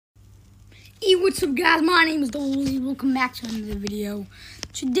Hey, what's up guys, my name is Dolly. Welcome back to another video.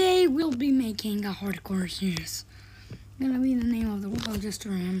 Today we'll be making a hardcore series. Gonna be the name of the world just to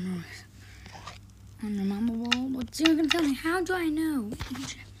remember. Unrememberable. But you're gonna tell me, how do I know?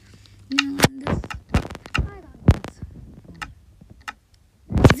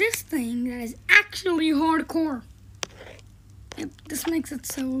 This thing that is actually hardcore. This makes it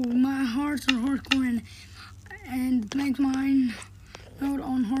so my hearts are hardcore and it makes mine out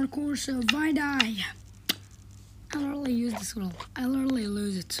on hardcore, so if I die, I literally use this roll. I literally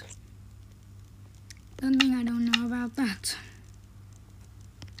lose it. Don't think I don't know about that.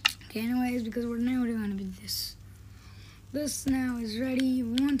 Okay, anyways, because we're now gonna be this. This now is ready.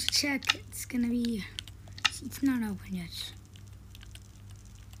 You want to check, it's gonna be, it's not open yet.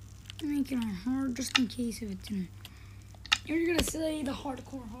 Make it on hard just in case if it didn't. You're gonna see the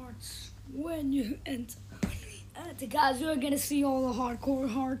hardcore hearts when you enter. Guys, you're gonna see all the hardcore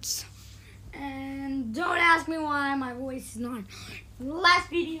hearts. And don't ask me why my voice is not. Last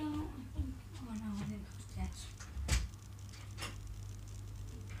video. Oh no, I didn't post that.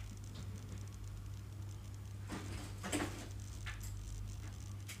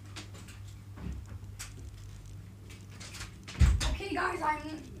 Okay guys,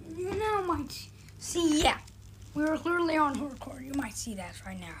 you now might see, yeah. We're clearly on hardcore. You might see that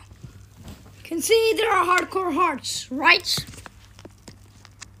right now. You can see there are hardcore hearts, right?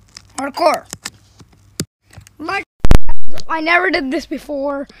 Hardcore. Like, I never did this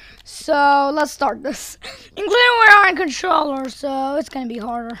before, so let's start this. Including we're on controller, so it's gonna be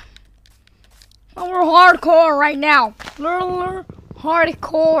harder. But we're hardcore right now. Literally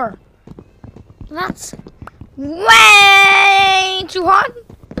hardcore. That's way too hot.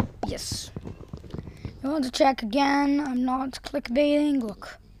 Yes. You want to check again? I'm not clickbaiting.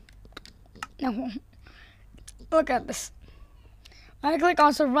 Look. No. Look at this. When I click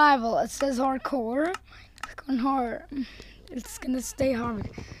on survival, it says hardcore. Click on hard. It's gonna stay hard.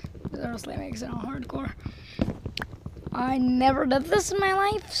 Seriously makes it on hardcore. I never did this in my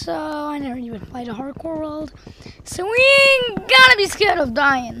life, so I never even played a hardcore world. So we ain't gotta be scared of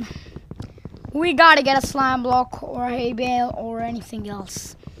dying. We gotta get a slime block or a hay bale or anything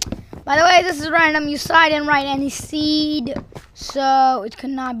else. By the way, this is random. I didn't write any seed, so it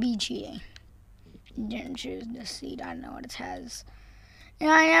could not be cheating. Didn't choose the seed. I don't know what it has.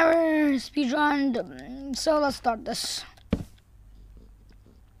 Yeah, I never speedrunned, so let's start this.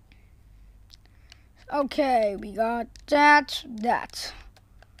 Okay, we got that.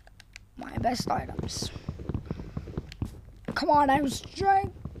 My best items. Come on, I'm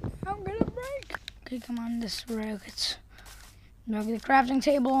strength. I'm gonna break. Okay, come on, this rocket. Maybe the crafting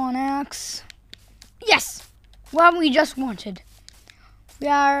table on axe. Yes! What we just wanted. We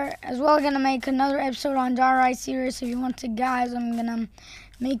are as well gonna make another episode on Dark series. If you want to, guys, I'm gonna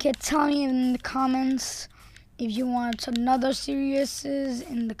make it. Tell me in the comments if you want another series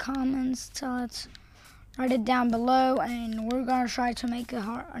in the comments. Tell it. Write it down below, and we're gonna try to make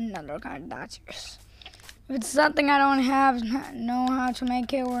another kind of that series. If it's something I don't know how to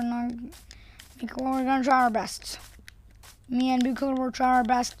make it, we're gonna try our best. Me and Bukel will try our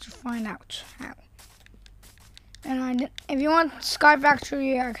best to find out how. And if you want Sky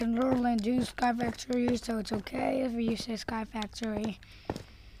Factory, I can literally do Sky Factory, so it's okay if you say Sky Factory.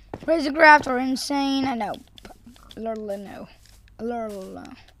 Crazy Craft or Insane, I know. Literally no. Literally no.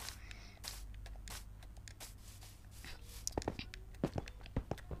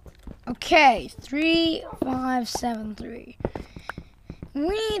 Okay, 3, 5, 7, 3.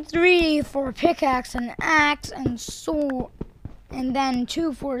 We need 3 for pickaxe and axe and sword, and then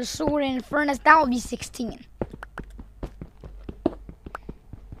 2 for the sword and furnace. That would be 16.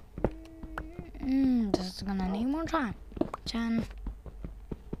 This is gonna need more time. 10,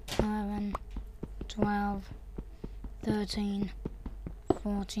 11, 12, 13,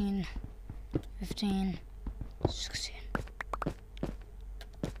 14, 15, 16.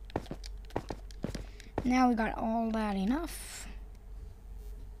 Now we got all that enough.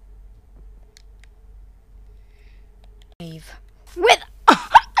 With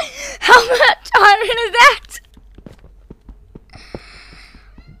how much iron is that?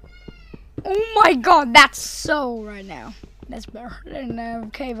 Oh my god, that's so right now. That's better than the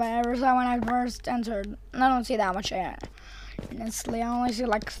cave I ever saw when I first entered. I don't see that much iron. Honestly, I only see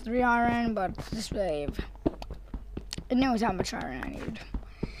like 3 iron, but this wave, it knows how much iron I need.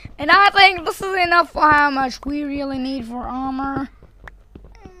 And I think this is enough for how much we really need for armor.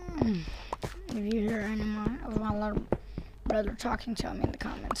 If you hear any more of my little brother talking, tell me in the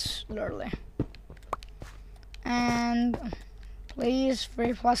comments, literally. And please,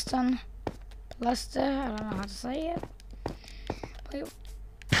 free Pluston. I don't know how to say it. Wait.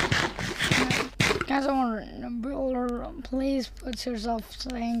 Guys, I want a builder. Please put yourself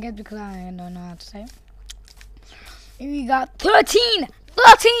saying it because I don't know how to say it. We got 13!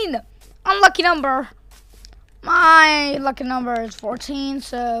 13! Unlucky number. My lucky number is 14,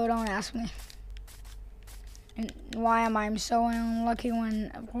 so don't ask me. And why am I so unlucky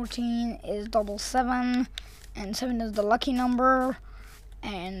when 14 is double 7, and 7 is the lucky number,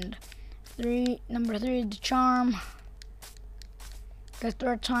 and number 3 is the charm. Because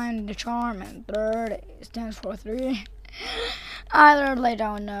third time the charm, and third stands for 3. I literally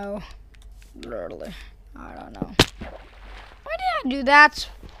don't know. Literally, I don't know. Why did I do that?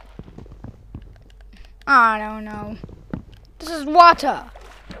 I don't know. This is water.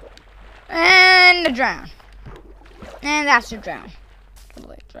 And the drown. And that's the drown.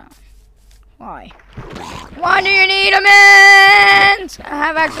 Totally drown. Why? Why do you need a mint? I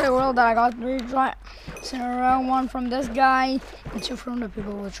have actually a world that I got 3 tridents in a row. 1 from this guy and 2 from the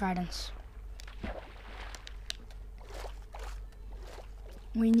people with tridents.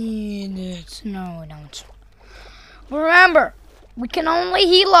 We need it. No, we don't. Remember, we can only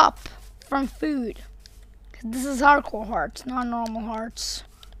heal up from food. This is hardcore hearts, not normal hearts.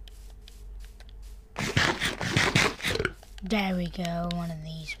 There we go, one of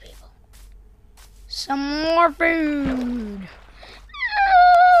these people. Some more food.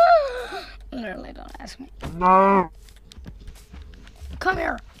 Literally, don't ask me. No. Come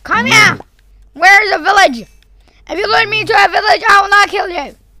here. Come here. Where is a village? If you lead me to a village, I will not kill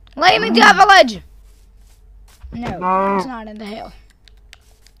you. Lead me to a village. No, it's not in the hill.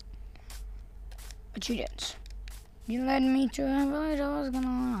 But you didn't. You led me to a village I was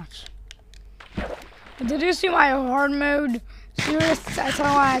gonna watch. But did you see my hard mode? Serious, that's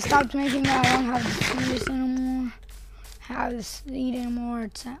why I stopped making that. I don't have the serious anymore. Have the seed anymore.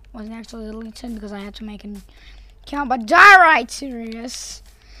 It wasn't actually deleted because I had to make an account. But diorite serious.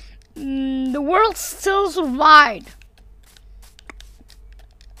 The world still survived.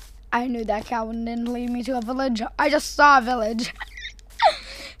 I knew that Calvin didn't lead me to a village. I just saw a village.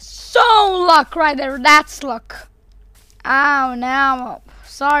 So luck right there. That's luck. Oh, now.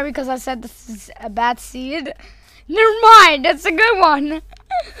 Sorry because I said this is a bad seed. Never mind. It's a good one.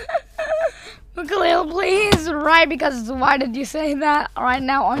 Khalil, please. Right, because why did you say that right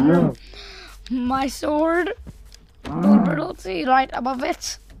now under my sword? Brutality right above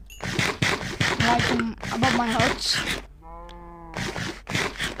it. Right above my heart.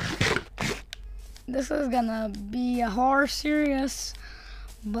 This is gonna be a horror serious.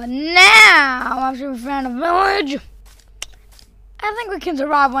 But now, after we found a village, I think we can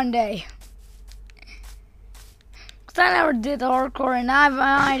survive one day. Because I never did hardcore and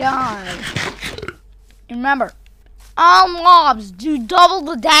I died. Remember, all mobs do double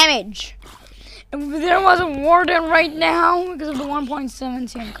the damage. If there was a warden right now, because of the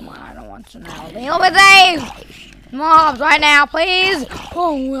 1.17, come on, I don't want to now deal with these mobs right now, please.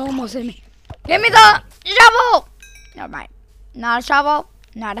 Oh, we almost hit me. Give me the shovel. Never mind. Not a shovel.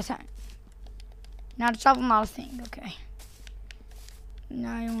 Not a thing. Not a shovel, not a thing. Okay.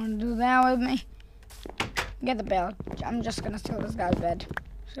 Now you want to do that with me? Get the bell. I'm just going to steal this guy's bed.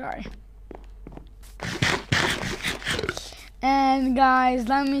 Sorry. And guys,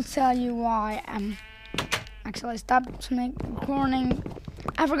 let me tell you why I'm... Actually, I stopped recording.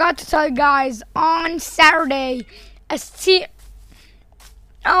 I forgot to tell you guys, on Saturday,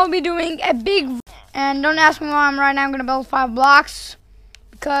 I'll be doing a big... And don't ask me why I'm going to build 5 blocks.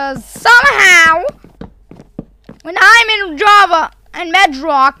 Because somehow, when I'm in Java and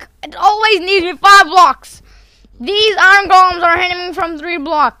Bedrock, it always needs me 5 blocks. These iron golems are hitting me from 3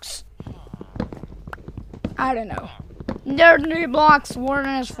 blocks. I don't know. There are 3 blocks,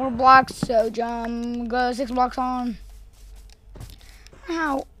 warden is 4 blocks, so go 6 blocks on.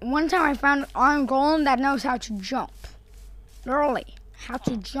 Now, one time I found an iron golem that knows how to jump. Literally, how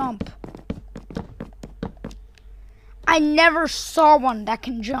to jump. I never saw one that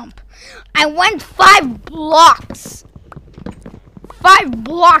can jump. I went 5 blocks. 5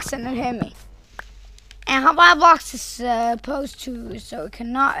 blocks and it hit me. And how 5 blocks is supposed to, so it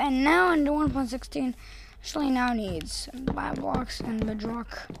cannot. And now in the 1.16, actually now needs 5 blocks and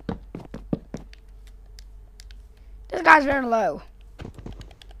bedrock. This guy's very low.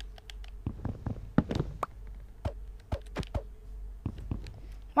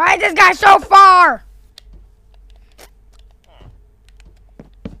 Why is this guy so far?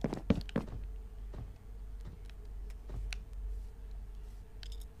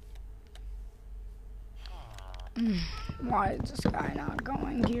 Why is this guy not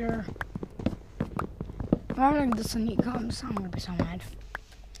going here? I think this one he comes. I'm gonna be so mad.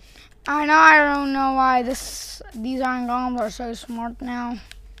 I don't know why these iron golems are so smart now.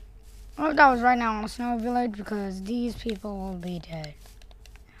 I hope that was right now on a snow village because these people will be dead.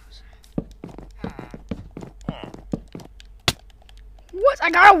 What?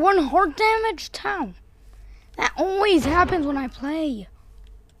 I got a 1 heart damage town. That always happens when I play.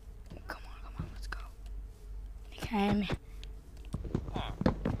 Come on, let's go. Okay.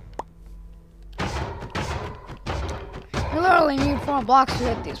 You literally need 4 blocks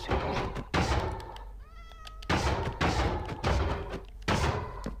to hit these people.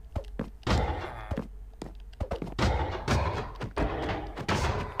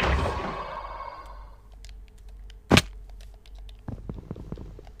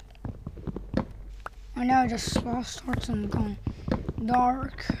 I know, just starts and going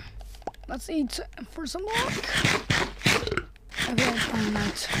dark. Let's eat for some luck. Okay,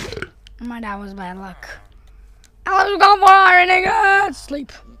 my dad was bad luck. Let's go for ironing.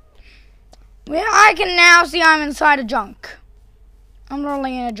 Sleep. Yeah, I can now see I'm inside a junk. I'm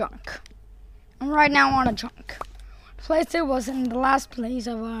literally in a junk. I'm right now on a junk. The place it was in the last place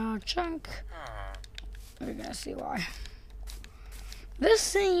of a junk. We're gonna see why.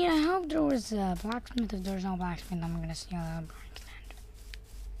 This thing, I hope there was a blacksmith. If there's no blacksmith, I'm gonna steal a brewing stand.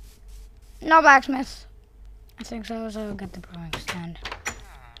 No blacksmith. I think so, so I'll get the brewing stand.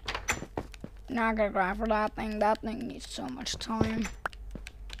 Not gonna grind for that thing. That thing needs so much time.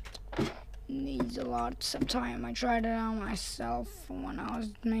 Needs a lot of time. I tried it out myself when I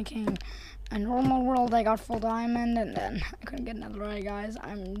was making a normal world. I got full diamond, and then I couldn't get another right, guys.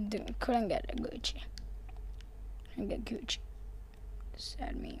 Couldn't get a Gucci. Couldn't get Gucci.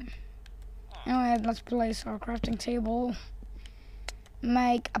 Sad meme. Anyway, let's place our crafting table.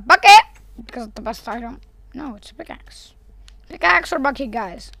 Make a bucket because it's the best item. No, it's a pickaxe. Pickaxe or bucket,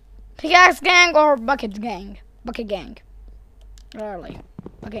 guys. Pickaxe gang or bucket gang? Bucket gang. Rarely.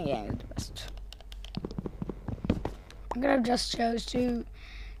 Bucket gang is the best. I could have just chose to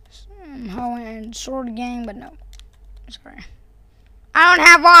hoe and sword gang, but no. Sorry. I don't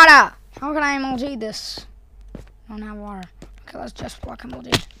have water. How can I MLG this? I don't have water. Okay, let's just block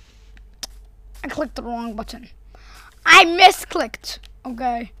MLG. I clicked the wrong button. I misclicked.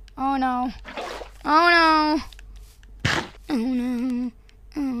 Okay. Oh no. Oh no. Oh no.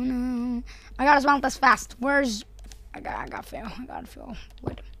 Oh no. I gotta mount this fast. Where's... I gotta fail. I gotta fail.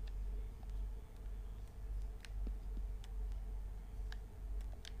 Wait.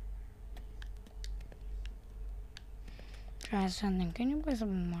 Try something. Can you play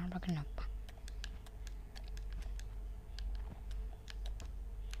something more? But nope.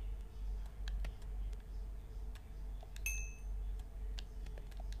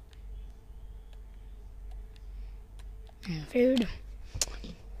 And food.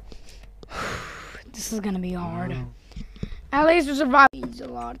 This is gonna be hard. At least we survived. Needs a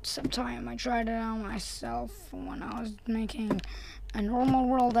lot of time. I tried it out myself when I was making a normal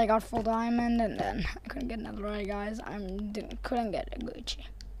world. I got full diamond, and then I couldn't get another right, guys. Couldn't get a Gucci.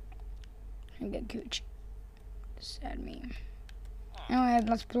 Couldn't get Gucci. Sad meme. Anyway,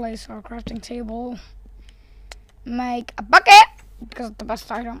 let's place our crafting table. Make a bucket because it's the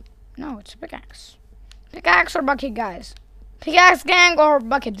best item. No, it's a pickaxe. Pickaxe or bucket, guys? Pickaxe gang or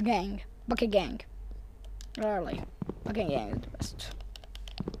bucket gang? Bucket gang. Rarely. Bucket gang is the best.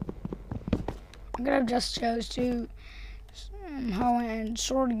 I could have just chose to hoe and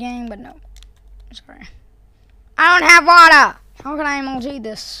sword gang, but no. Sorry. I don't have water. How can I MLG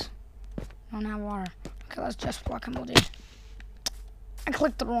this? I don't have water. Okay, let's just block MLG. I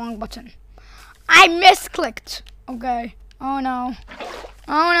clicked the wrong button. I misclicked. Okay. Oh no.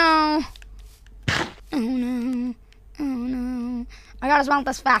 Oh no. Oh no. Oh no. I gotta mount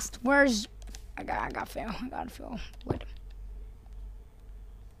this fast. Where's... I gotta fail. I gotta fail. Wait.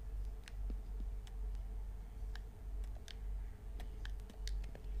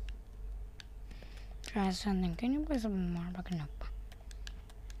 Try something. Can you play something more? But nope.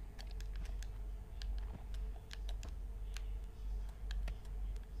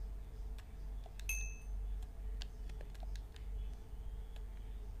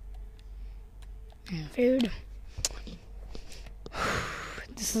 And food.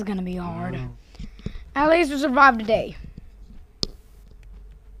 This is gonna be hard. At least we survived today.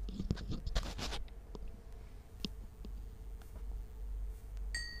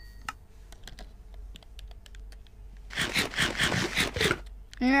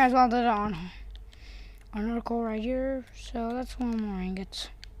 You may as well do it on article right here. So that's 1 more ingots.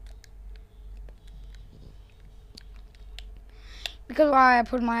 Because why I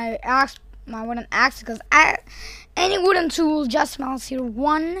put my axe, my wooden axe, because any wooden tool just smells here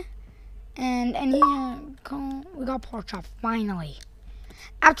 1. And any we got pork chop finally.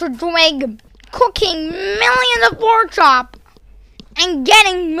 After cooking millions of pork chop and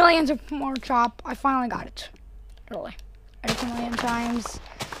getting millions of more chop. I finally got it. Really. Every million times.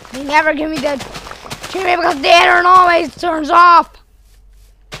 They never give me the treatment because the internet always turns off.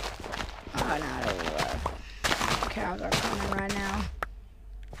 Oh, no, it'll work. Cows are coming right now.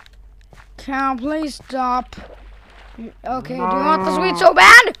 Cow, please stop. Okay, do you want the sweet so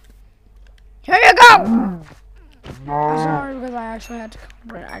bad? Here you go! I'm sorry because I actually had to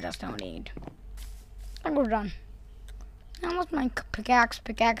cover it. I just don't need. I think we're done. Now what's my pickaxe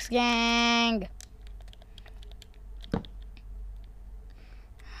gang?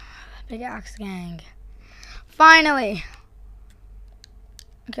 Pickaxe gang. Finally!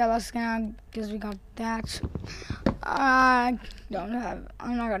 Okay, let's go, because we got that. I'm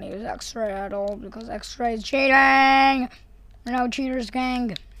not gonna use X-ray at all because X-ray is cheating! No cheaters,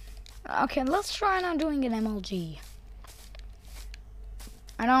 gang. Okay, let's try not doing an MLG.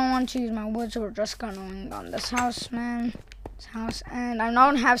 I don't want to use my wood, so we're just going on this house, man. This house, and I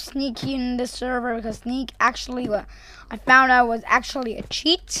don't have sneaky in this server because sneak actually, I found out was actually a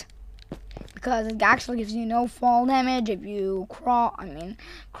cheat. Because it actually gives you no fall damage if you crawl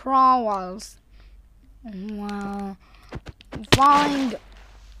while falling.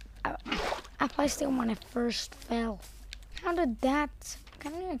 I placed it when I first fell. How did that?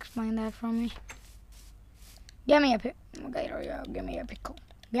 Can you explain that for me? Give me a pickle. Okay, there we go. Give me a pickle.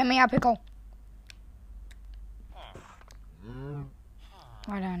 Give me a pickle.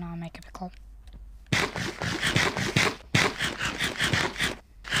 Why don't I make a pickle?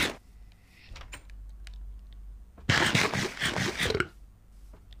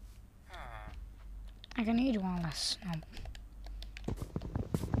 I can eat all this. No.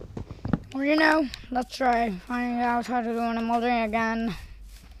 Well, you know, let's try finding out how to do an emoji again.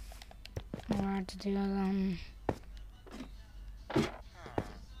 Or how to do them.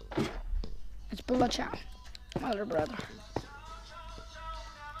 It's Bula Chow, my little brother.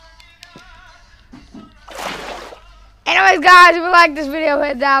 Anyways, guys, if you like this video,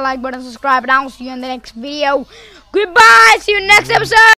 hit that like button, subscribe, and I will see you in the next video. Goodbye. See you next episode.